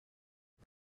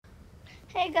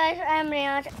Hey guys, I am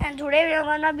Reyansh and today we are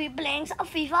gonna be playing some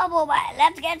FIFA Mobile.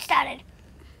 Let's get started.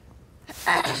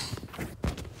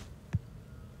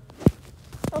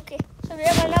 Okay, so we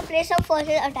are gonna play some first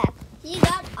attack. He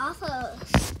got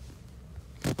offers.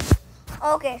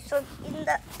 Okay, so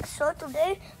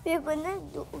today we are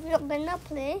gonna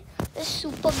play the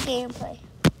super gameplay.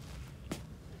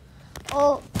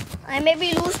 Oh, I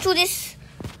maybe lose to this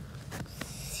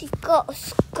Scroll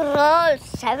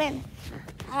 7.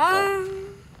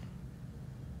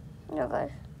 Yeah,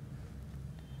 guys.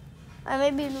 I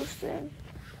maybe lose to him.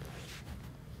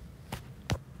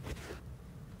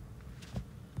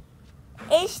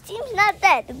 His team's not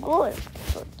that good.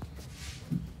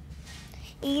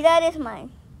 Either is mine.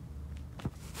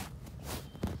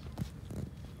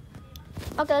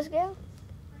 Okay, let's go.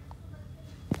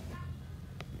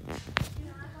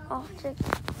 Oh, check.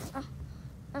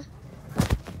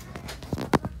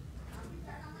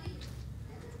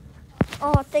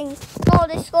 Oh, things. No,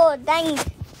 they scored. Dang.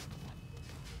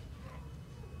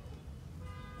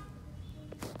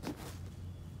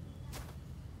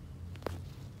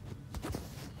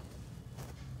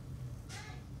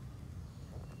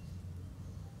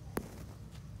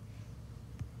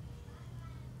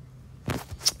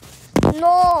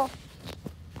 No.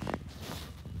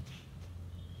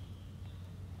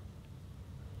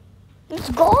 Let's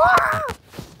go.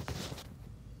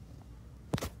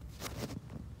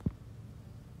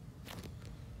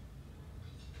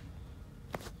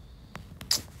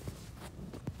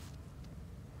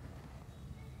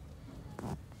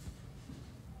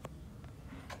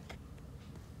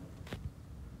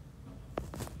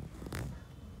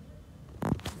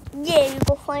 Yeah, you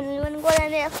go finally one goal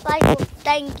and a 5 goal.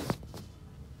 Thank you.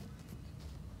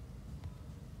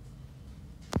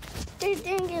 They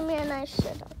didn't give me a nice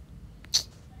setup.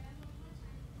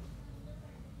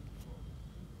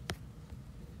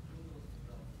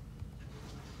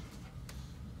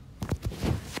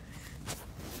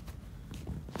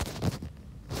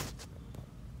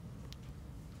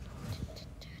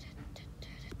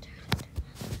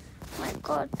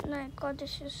 My God,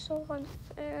 this is so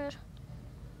unfair.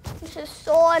 This is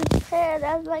so unfair.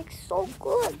 That's like so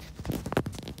good.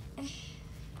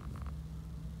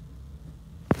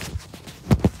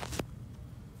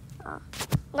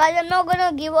 Guys, I'm not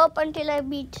gonna give up until I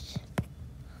beat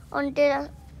until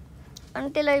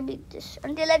I beat this.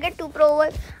 Until I get 2 pro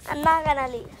over, I'm not gonna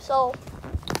leave. So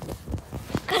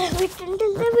gotta wait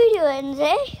until the video ends,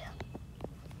 eh?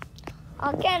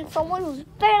 Again, someone who's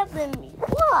better than me.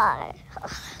 Why?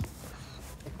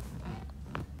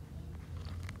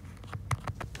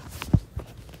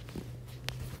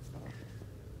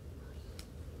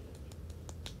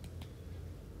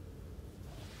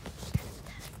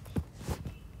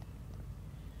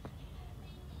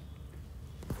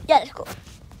 Yeah, let's go.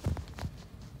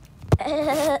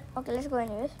 Okay, let's go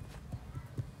anyways.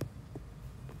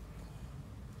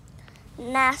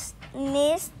 Oh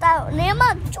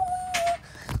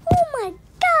my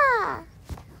God!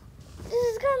 This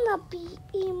is gonna be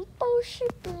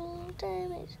impossible.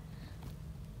 Damn it.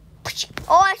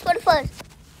 Oh, I scored first.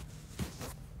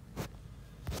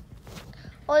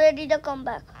 Already the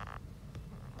comeback.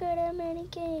 Good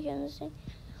communications.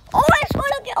 Oh, I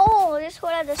scored again. Oh, they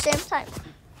scored at the same time.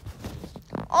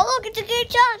 Oh, look, it's a great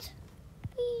chance.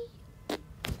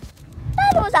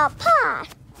 That was a pass.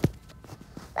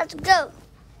 Let's go.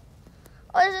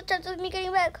 Oh, there's a chance of me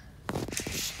getting back.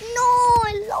 No,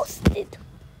 I lost it.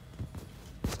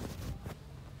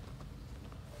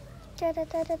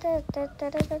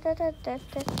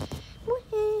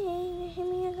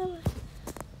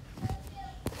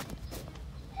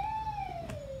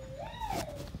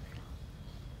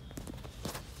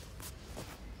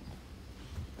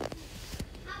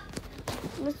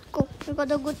 Let's go. We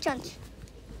got a good chance.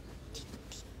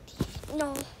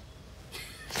 No.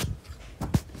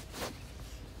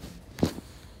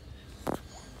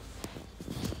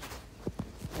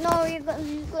 No, you're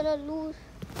gonna lose.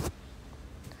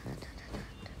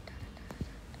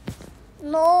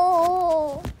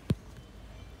 No.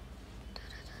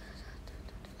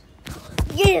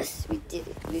 Yes, we did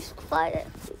it. We scored it.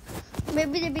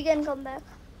 Maybe they can come back.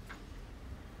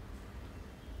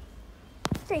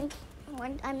 Think.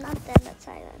 I'm not there that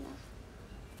side enough.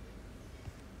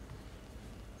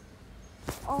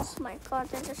 Oh my God,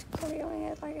 they're just clearing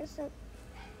it like I said.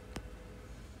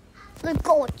 Let's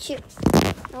go, chip.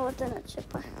 No, it's not a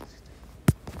chip.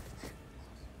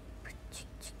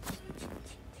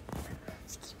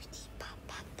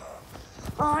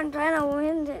 Oh, I'm trying to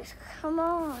win this. Come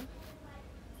on.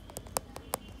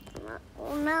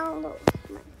 Ronaldo.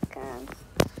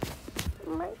 Oh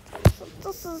my God.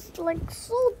 This is like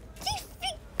so difficult.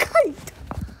 difficult.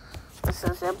 This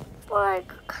is simple.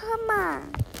 Like, come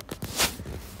on.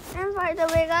 And by the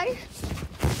way, guys,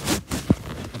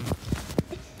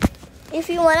 if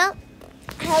you wanna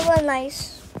have a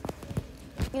nice,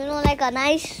 like a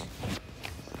nice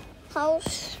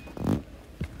house,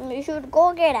 you should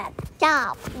go get a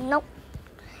job. No.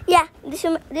 Yeah, this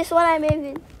one I may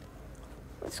win.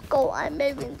 Let's go. I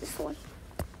may win this one.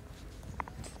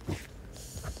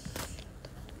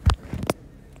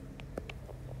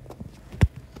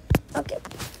 Okay,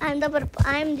 I'm the purple.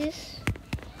 I'm this.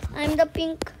 I'm the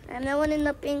pink. I'm the one in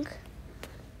the pink.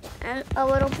 And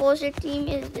our opposite team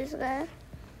is this guy.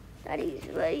 That is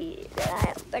very. I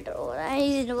am better over.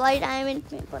 He's in white. I am in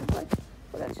purple.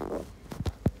 So let's go.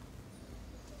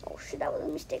 Oh shit! That was a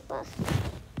mistake pass.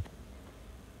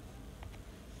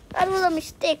 That was a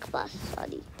mistake pass.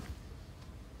 Sorry.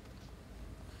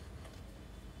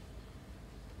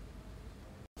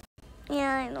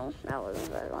 Yeah, I know. That was a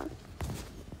bad one.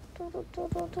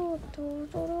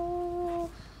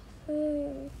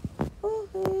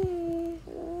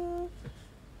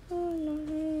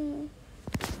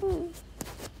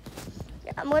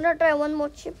 Yeah, I'm gonna try one more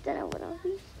chip, then I'm gonna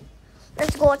be.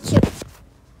 Let's go, chip.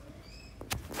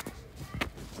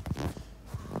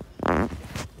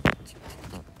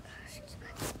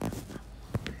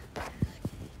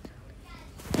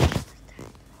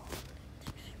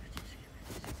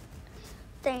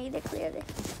 They cleared it.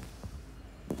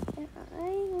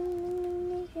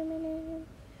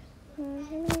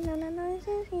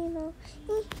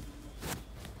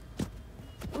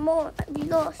 More, we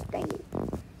lost. Thank you.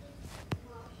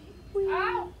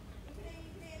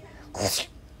 Yes,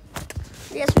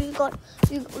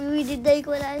 we did the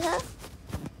equalizer.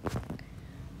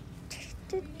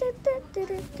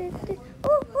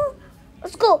 Oh,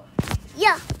 let's go.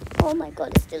 Yeah. Oh my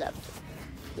God, it's still up.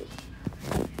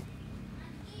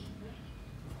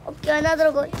 Okay,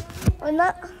 another goal.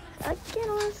 I can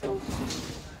also.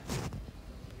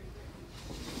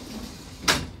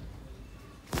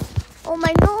 Oh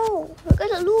my no! We're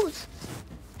gonna lose.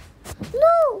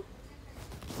 No!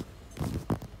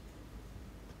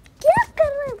 क्या कर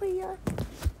रहे हैं भैया?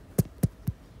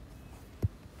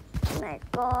 My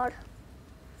God.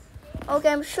 Okay,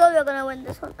 I'm sure we're gonna win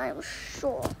this one. I'm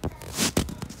sure.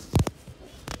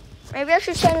 Maybe I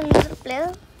should sign another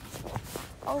player.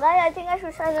 Oh, guys, I think I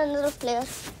should sign another player.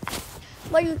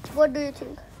 What do you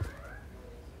think?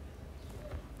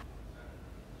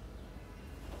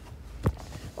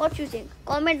 What you think?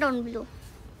 Comment down below.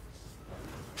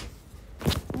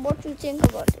 What you think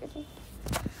about it?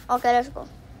 Okay, let's go.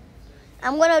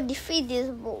 I'm gonna defeat this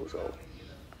bozo.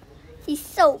 He's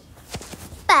so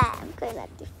bad. I'm gonna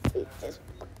defeat this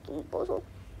fucking bozo.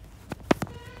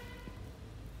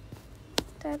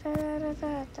 क्या कर रहा है?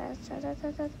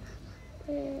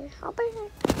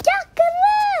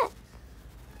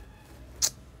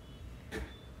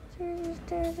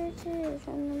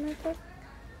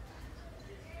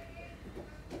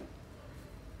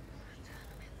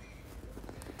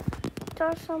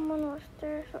 Thought someone was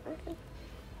there, so I can.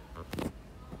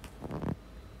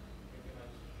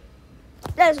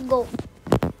 Let's go.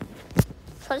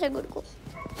 Such a good goal.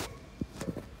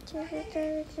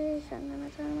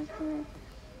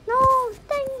 No,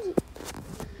 thank you.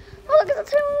 Oh, look at the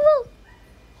time goal.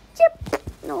 Chip.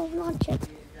 No, not chip.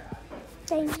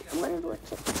 Dang it, I'm gonna do a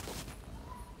chip.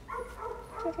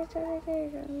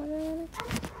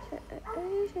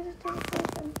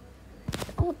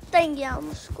 Oh, dang it, I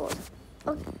almost scored.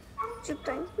 Okay, chip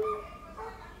time.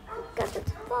 Got the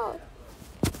ball.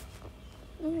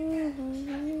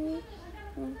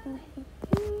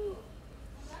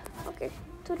 Okay,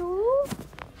 through.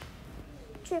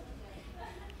 Chip.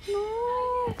 No.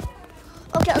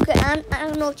 Okay,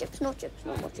 and no chips, no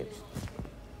more chips.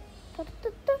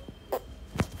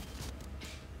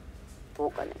 Poor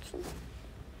connection.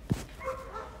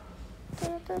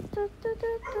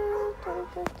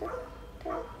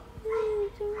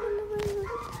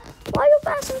 Why are you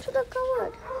passing to the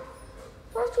covered?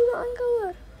 Pass to the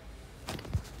uncovered.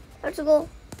 Let's go.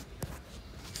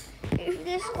 If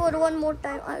they score one more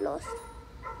time, I lost.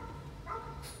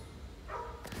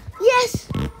 Yes!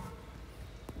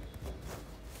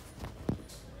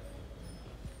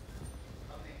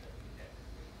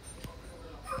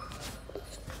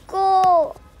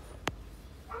 Go!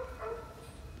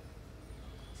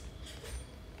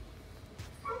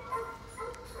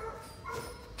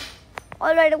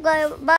 Alright, guys. Bye.